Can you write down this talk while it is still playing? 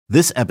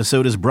This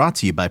episode is brought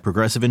to you by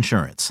Progressive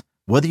Insurance.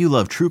 Whether you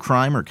love true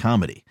crime or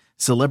comedy,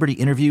 celebrity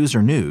interviews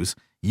or news,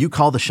 you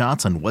call the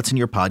shots on what's in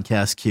your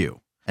podcast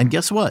queue. And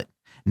guess what?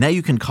 Now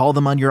you can call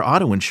them on your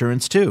auto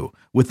insurance too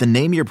with the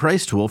Name Your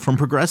Price tool from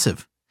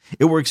Progressive.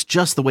 It works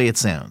just the way it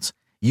sounds.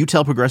 You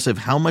tell Progressive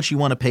how much you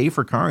want to pay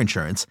for car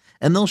insurance,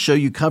 and they'll show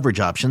you coverage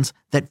options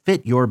that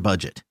fit your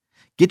budget.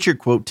 Get your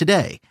quote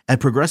today at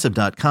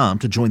Progressive.com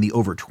to join the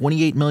over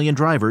 28 million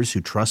drivers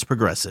who trust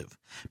Progressive.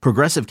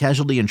 Progressive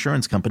Casualty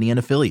Insurance Company and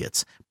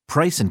Affiliates.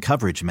 Price and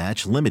coverage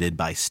match limited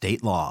by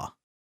state law.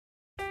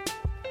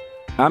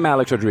 I'm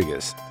Alex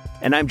Rodriguez.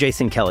 And I'm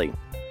Jason Kelly.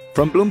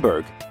 From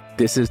Bloomberg,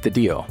 this is The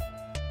Deal.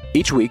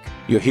 Each week,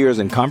 you'll hear us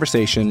in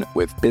conversation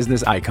with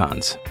business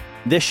icons.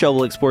 This show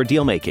will explore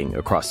deal-making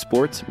across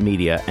sports,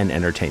 media, and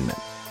entertainment.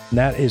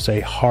 That is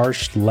a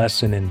harsh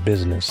lesson in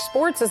business.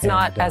 Sports is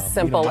not as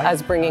simple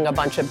as bringing a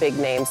bunch of big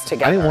names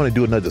together. I didn't want to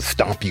do another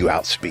stomp you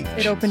out speech.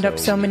 It opened up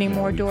so many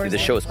more doors. The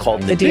show is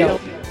called The Deal.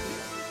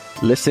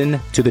 Listen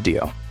to The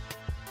Deal.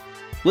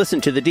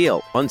 Listen to The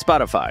Deal on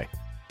Spotify.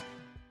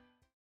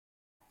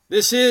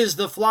 This is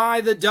the Fly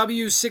the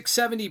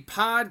W670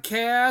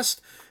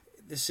 podcast.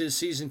 This is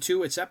season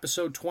 2. It's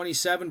episode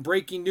 27.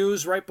 Breaking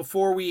news right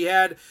before we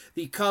had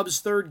the Cubs'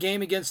 third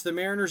game against the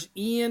Mariners.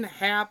 Ian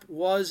Happ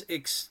was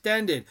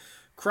extended.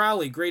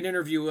 Crowley, great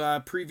interview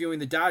previewing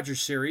the Dodgers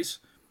series.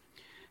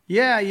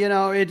 Yeah, you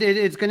know,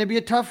 it's going to be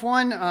a tough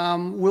one.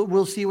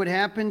 We'll see what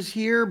happens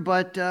here.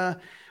 But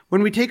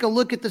when we take a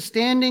look at the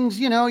standings,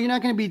 you know, you're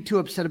not going to be too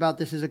upset about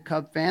this as a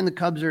Cub fan. The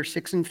Cubs are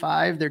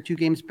 6-5. They're 2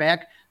 games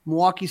back.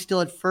 Milwaukee's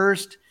still at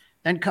first.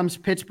 Then comes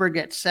Pittsburgh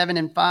at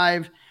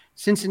 7-5.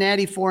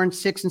 Cincinnati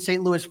 4-6 and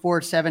St. Louis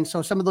 4-7.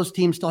 So some of those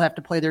teams still have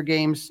to play their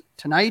games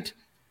tonight.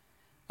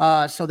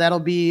 So that'll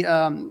be,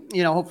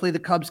 you know, hopefully the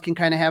Cubs can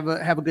kind of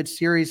have a good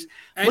series.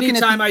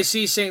 Anytime I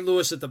see St.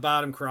 Louis at the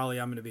bottom, Crowley,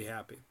 I'm going to be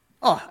happy.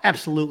 Oh,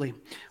 absolutely.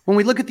 When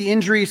we look at the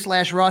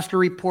injury/roster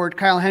report,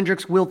 Kyle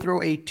Hendricks will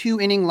throw a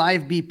 2-inning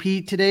live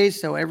BP today.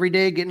 So every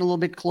day getting a little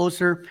bit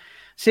closer.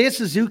 Seiya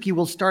Suzuki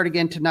will start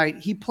again tonight.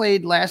 He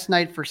played last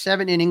night for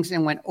 7 innings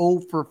and went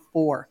 0 for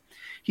 4.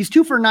 He's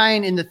 2 for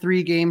 9 in the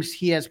 3 games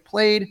he has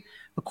played.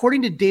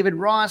 According to David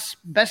Ross,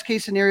 best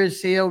case scenario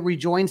is Seiya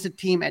rejoins the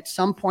team at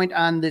some point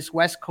on this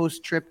West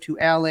Coast trip to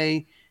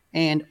LA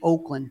and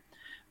Oakland.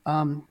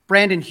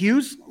 Brandon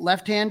Hughes,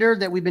 left-hander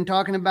that we've been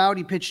talking about,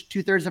 he pitched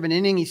 2/3 of an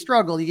inning. He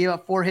struggled. He gave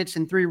up 4 hits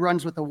and 3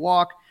 runs with a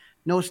walk,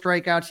 no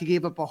strikeouts. He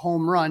gave up a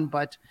home run,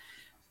 but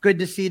good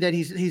to see that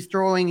he's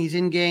throwing, he's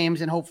in games,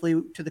 and hopefully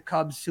to the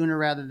Cubs sooner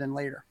rather than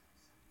later.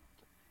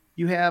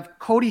 You have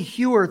Cody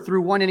Hewer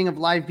through 1 inning of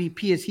live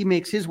BP as he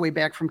makes his way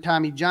back from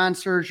Tommy John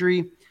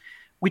surgery.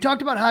 We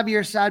talked about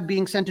Javier Assad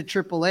being sent to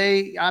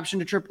AAA, option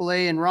to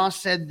AAA, and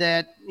Ross said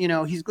that, you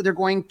know, they're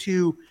going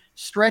to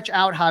stretch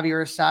out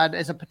Javier Assad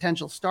as a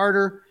potential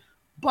starter,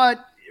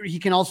 but he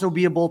can also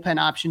be a bullpen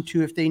option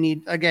too if they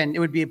need. Again, it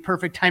would be a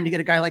perfect time to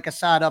get a guy like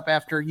Assad up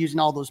after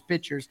using all those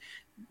pitchers.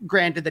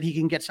 Granted that he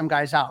can get some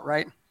guys out,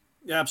 right?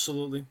 Yeah,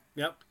 absolutely.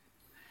 Yep.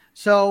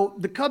 So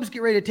the Cubs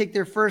get ready to take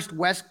their first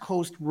West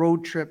Coast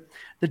road trip.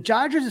 The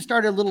Dodgers have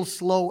started a little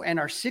slow and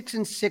are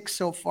 6-6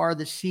 so far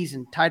this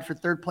season, tied for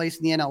 3rd place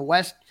in the NL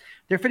West.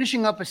 They're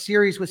finishing up a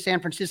series with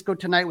San Francisco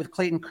tonight with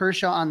Clayton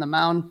Kershaw on the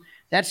mound.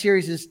 That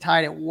series is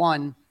tied at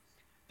 1.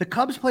 The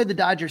Cubs played the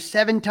Dodgers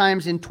 7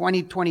 times in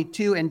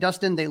 2022, and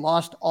Dustin, they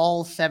lost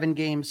all 7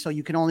 games, so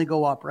you can only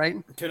go up, right?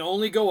 Can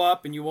only go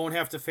up, and you won't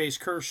have to face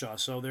Kershaw,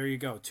 so there you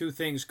go. 2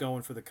 things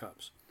going for the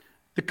Cubs.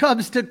 The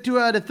Cubs took 2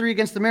 out of 3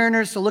 against the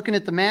Mariners. So looking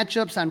at the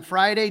matchups on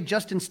Friday,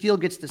 Justin Steele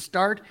gets the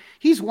start.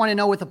 He's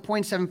 1-0 with a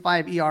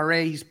 .75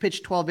 ERA. He's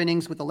pitched 12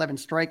 innings with 11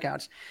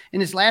 strikeouts.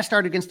 In his last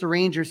start against the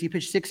Rangers, he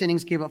pitched 6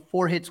 innings, gave up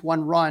 4 hits,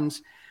 1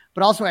 runs,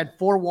 but also had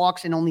 4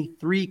 walks and only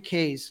 3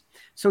 Ks.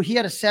 So he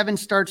had a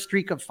 7-start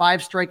streak of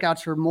 5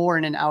 strikeouts or more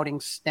in an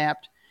outing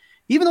snapped.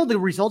 Even though the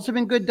results have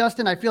been good,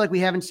 Dustin, I feel like we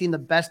haven't seen the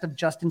best of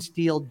Justin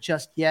Steele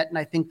just yet, and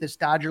I think this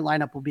Dodger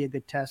lineup will be a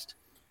good test.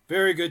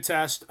 Very good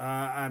test.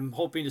 I'm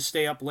hoping to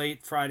stay up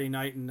late Friday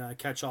night and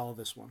catch all of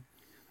this one.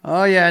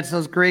 Oh, yeah, it's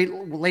those great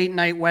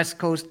late-night West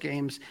Coast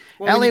games.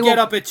 Well, when you get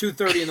up at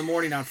 2:30 in the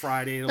morning on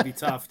Friday, it'll be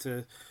tough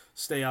to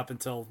stay up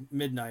until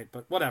midnight,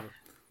 but whatever.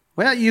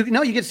 Well,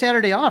 you get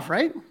Saturday off,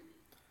 right?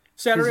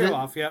 Saturday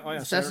off, yeah. Oh, yeah,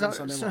 Saturday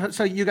and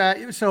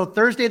Sunday off. So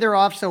Thursday they're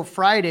off, so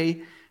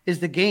Friday is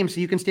the game, so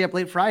you can stay up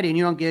late Friday and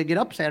you don't get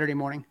up Saturday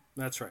morning.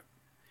 That's right.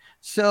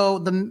 So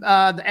the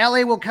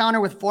LA will counter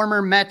with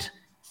former Met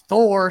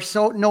Thor,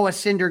 so Noah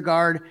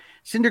Syndergaard.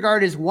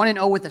 Syndergaard is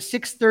 1-0 with a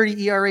 6.30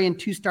 ERA and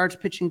 2 starts,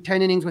 pitching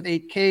 10 innings with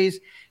 8 Ks.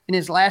 In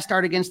his last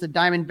start against the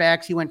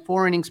Diamondbacks, he went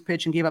 4 innings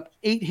pitch and gave up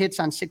 8 hits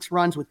on 6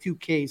 runs with 2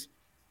 Ks.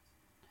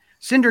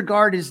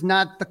 Syndergaard is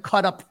not the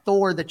cut-up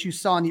Thor that you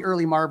saw in the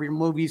early Marvel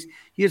movies.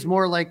 He is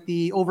more like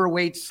the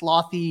overweight,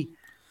 slothy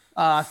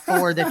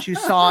Thor that you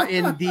saw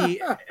in the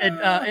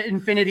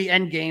Infinity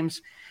Endgames.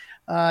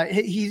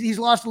 He's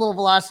lost a little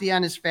velocity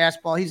on his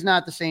fastball. He's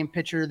not the same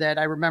pitcher that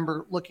I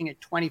remember looking at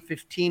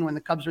 2015 when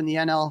the Cubs were in the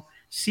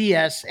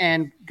NLCS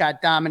and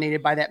got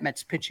dominated by that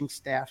Mets pitching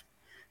staff.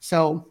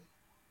 So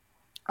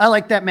I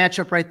like that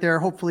matchup right there.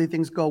 Hopefully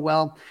things go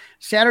well.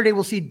 Saturday,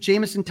 we'll see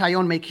Jameson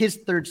Taillon make his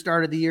third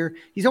start of the year.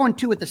 He's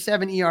 0-2 with a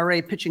 7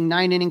 ERA, pitching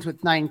 9 innings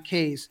with 9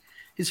 Ks.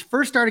 His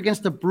first start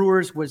against the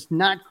Brewers was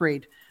not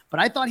great, but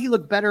I thought he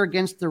looked better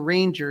against the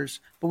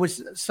Rangers, but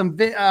was some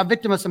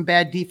victim of some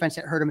bad defense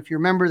that hurt him. If you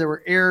remember, there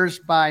were errors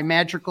by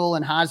Madrigal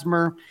and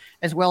Hosmer,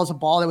 as well as a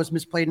ball that was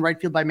misplayed in right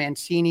field by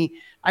Mancini.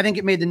 I think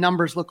it made the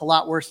numbers look a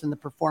lot worse than the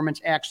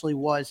performance actually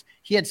was.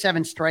 He had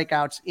 7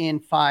 strikeouts in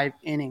 5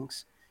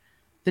 innings.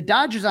 The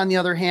Dodgers, on the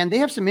other hand, they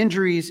have some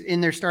injuries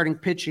in their starting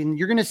pitching.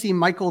 You're going to see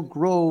Michael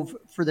Grove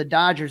for the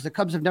Dodgers. The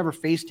Cubs have never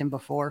faced him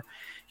before.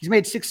 He's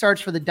made 6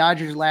 starts for the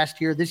Dodgers last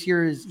year. This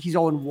year he's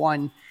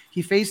 0-1.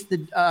 He faced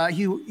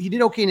he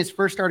did okay in his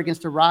first start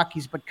against the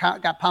Rockies, but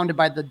got pounded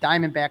by the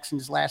Diamondbacks in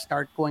his last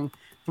start, going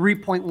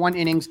 3.1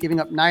 innings, giving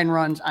up 9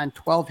 runs on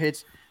 12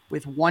 hits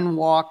with 1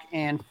 walk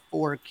and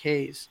 4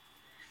 Ks.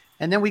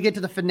 And then we get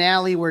to the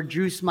finale where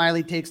Drew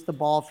Smyly takes the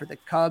ball for the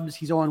Cubs.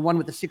 He's 0-1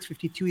 with a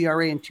 6.52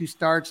 ERA in 2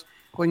 starts,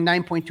 going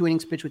 9.2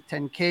 innings pitched with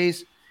 10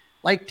 Ks.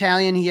 Like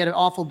Taillon, he had an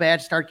awful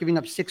bad start, giving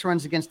up 6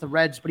 runs against the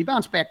Reds, but he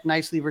bounced back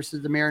nicely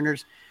versus the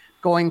Mariners,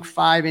 going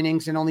 5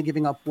 innings and only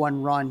giving up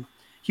 1 run.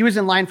 He was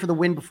in line for the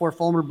win before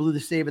Fulmer blew the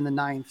save in the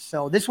 9th.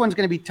 So this one's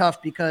going to be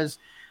tough because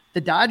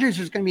the Dodgers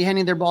are going to be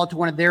handing their ball to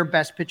one of their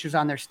best pitchers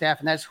on their staff,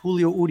 and that's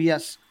Julio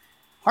Urias.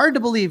 Hard to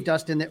believe,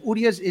 Dustin, that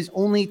Urias is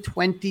only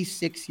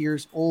 26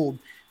 years old.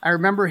 I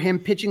remember him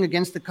pitching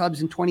against the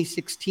Cubs in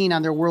 2016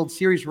 on their World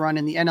Series run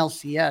in the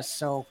NLCS.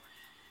 So,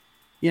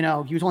 you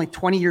know, he was only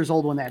 20 years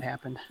old when that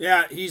happened.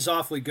 Yeah, he's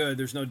awfully good.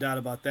 There's no doubt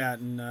about that.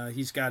 And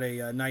he's got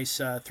a nice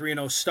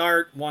 3-0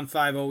 start,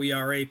 1.50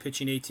 ERA,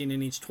 pitching 18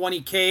 innings,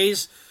 20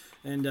 Ks.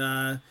 And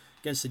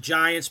against the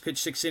Giants,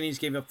 pitched 6 innings,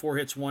 gave up 4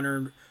 hits, 1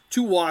 earned,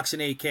 2 walks,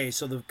 and 8 Ks.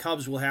 So the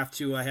Cubs will have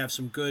to have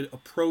some good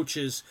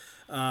approaches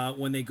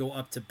when they go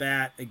up to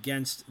bat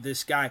against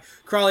this guy.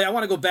 Crawley, I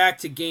want to go back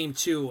to Game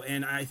 2,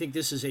 and I think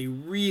this is a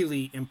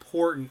really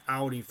important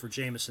outing for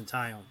Jameson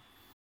Taillon.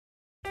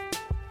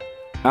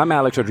 I'm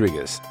Alex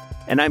Rodriguez.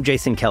 And I'm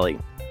Jason Kelly.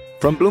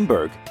 From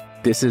Bloomberg,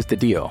 this is The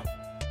Deal.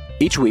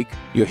 Each week,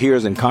 you'll hear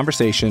us in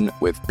conversation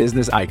with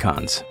business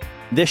icons.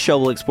 This show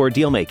will explore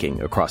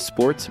deal-making across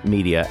sports,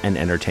 media, and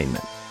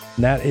entertainment.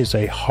 That is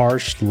a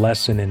harsh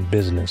lesson in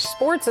business.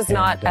 Sports is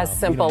not as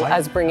simple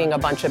as bringing a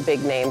bunch of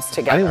big names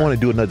together. I didn't want to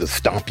do another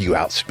stomp you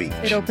out speech.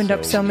 It opened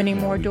up so many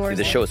more doors.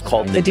 The show is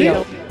called The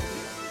Deal.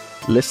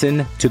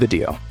 Listen to The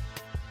Deal.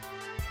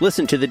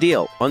 Listen to The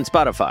Deal on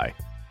Spotify.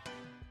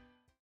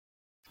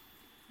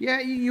 Yeah,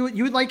 you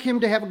would like him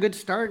to have a good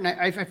start. And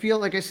I feel,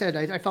 like I said,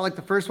 I felt like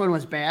the first one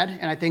was bad,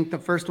 and I think the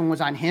first one was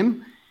on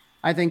him.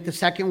 I think the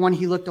second one,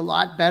 he looked a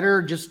lot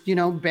better. Just,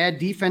 bad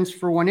defense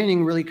for 1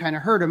 inning really kind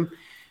of hurt him.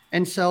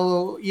 And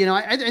so,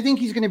 I think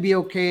he's going to be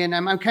okay. And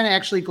I'm kind of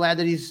actually glad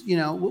that he's,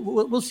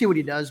 we'll see what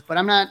he does. But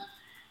I'm not,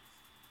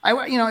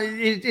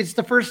 it's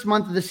the first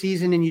month of the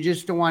season, and you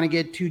just don't want to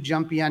get too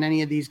jumpy on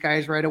any of these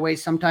guys right away.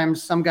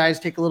 Sometimes some guys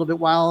take a little bit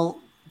while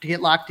to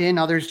get locked in.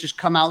 Others just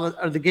come out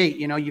of the gate.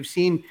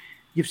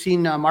 You've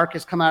seen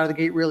Marcus come out of the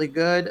gate really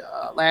good.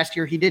 Last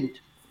year he didn't.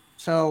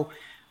 So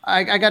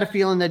I got a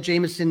feeling that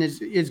Jameson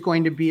is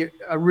going to be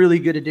a really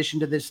good addition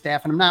to this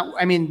staff.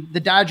 And the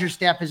Dodgers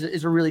staff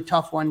is a really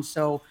tough one.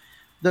 So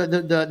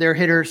they're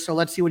hitters. So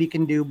let's see what he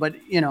can do. But,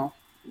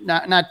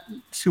 not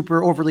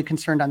super overly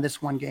concerned on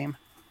this one game.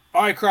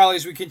 All right, Crawley,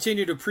 as we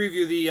continue to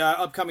preview the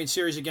upcoming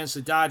series against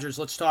the Dodgers,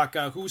 let's talk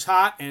who's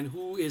hot and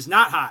who is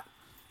not hot.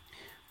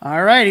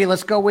 All righty,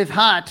 let's go with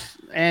hot.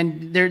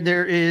 And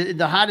there is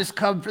the hottest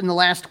Cub in the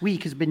last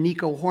week has been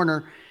Nico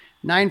Hoerner,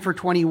 9 for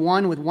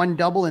 21 with 1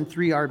 double and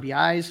 3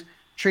 RBIs.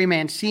 Trey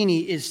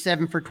Mancini is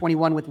 7 for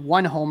 21 with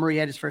 1 homer. He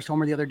had his first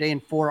homer the other day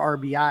and 4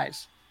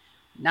 RBIs.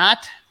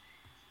 Not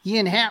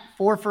Ian Happ,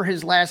 4 for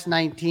his last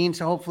 19.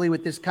 So hopefully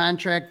with this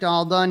contract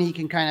all done, he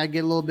can kind of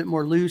get a little bit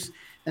more loose.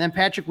 And then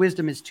Patrick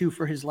Wisdom is 2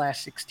 for his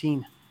last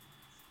 16.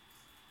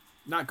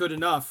 Not good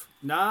enough.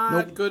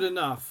 Nope. Good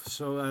enough.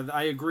 So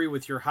I agree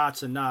with your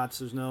hots and nots.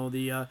 There's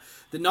the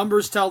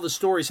numbers tell the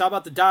stories. How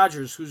about the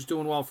Dodgers? Who's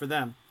doing well for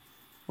them?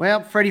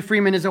 Well, Freddie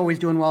Freeman is always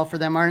doing well for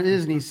them,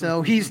 isn't he?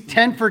 So he's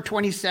 10 for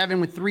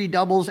 27 with 3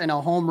 doubles and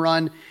a home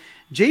run.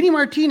 JD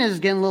Martinez is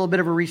getting a little bit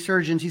of a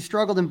resurgence. He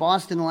struggled in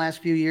Boston the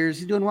last few years.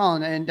 He's doing well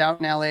and out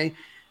in LA,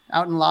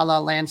 out in La La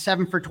Land.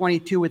 7 for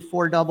 22 with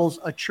 4 doubles,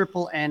 a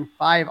triple, and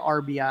 5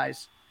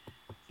 RBIs.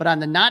 But on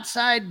the not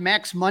side,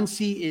 Max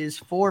Muncy is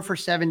 4 for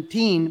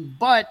 17,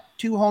 but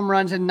 2 home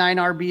runs and 9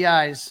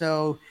 RBIs.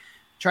 So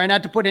try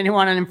not to put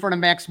anyone in front of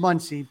Max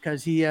Muncy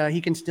because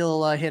he can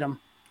still hit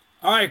him.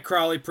 All right,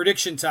 Crawley,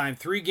 prediction time.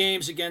 3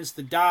 games against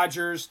the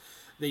Dodgers.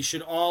 They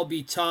should all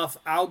be tough.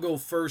 I'll go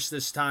first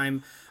this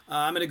time.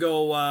 I'm going to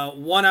go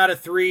 1 out of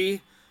 3.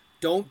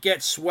 Don't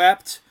get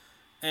swept.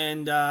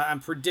 And I'm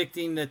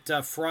predicting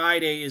that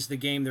Friday is the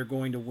game they're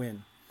going to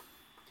win.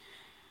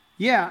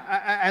 Yeah,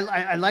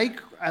 I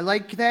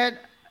like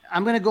that.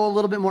 I'm going to go a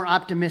little bit more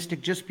optimistic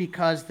just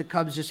because the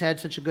Cubs just had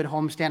such a good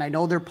homestand. I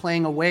know they're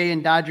playing away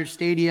in Dodger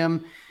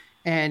Stadium,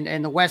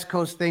 and the West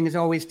Coast thing is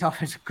always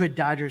tough as a good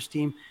Dodgers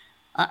team.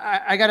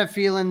 I got a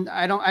feeling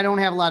I don't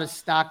have a lot of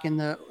stock in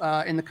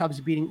the Cubs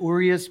beating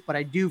Urias, but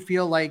I do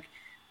feel like,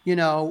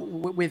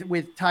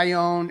 with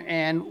Taillon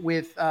and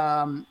with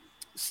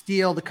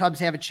Steele, the Cubs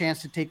have a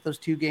chance to take those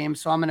two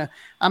games. So I'm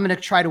gonna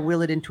try to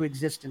will it into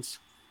existence.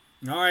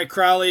 All right,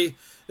 Crowley,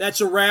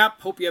 that's a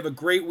wrap. Hope you have a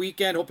great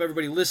weekend. Hope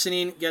everybody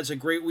listening gets a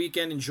great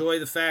weekend. Enjoy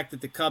the fact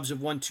that the Cubs have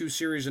won 2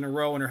 series in a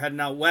row and are heading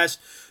out west.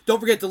 Don't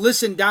forget to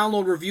listen,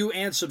 download, review,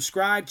 and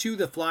subscribe to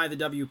the Fly the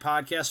W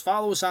podcast.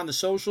 Follow us on the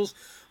socials.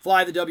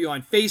 Fly the W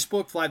on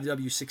Facebook, Fly the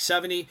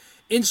W670.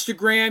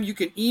 Instagram, you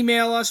can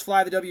email us,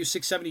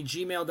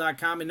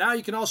 flythew670gmail.com. And now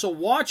you can also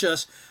watch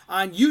us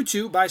on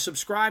YouTube by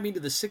subscribing to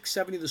the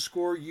 670 The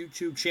Score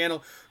YouTube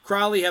channel.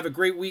 Crowley, have a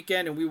great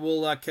weekend, and we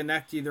will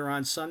connect either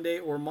on Sunday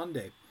or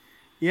Monday.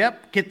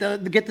 Yep, get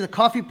the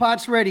coffee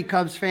pots ready,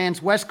 Cubs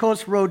fans. West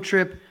Coast road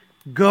trip.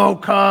 Go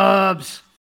Cubs!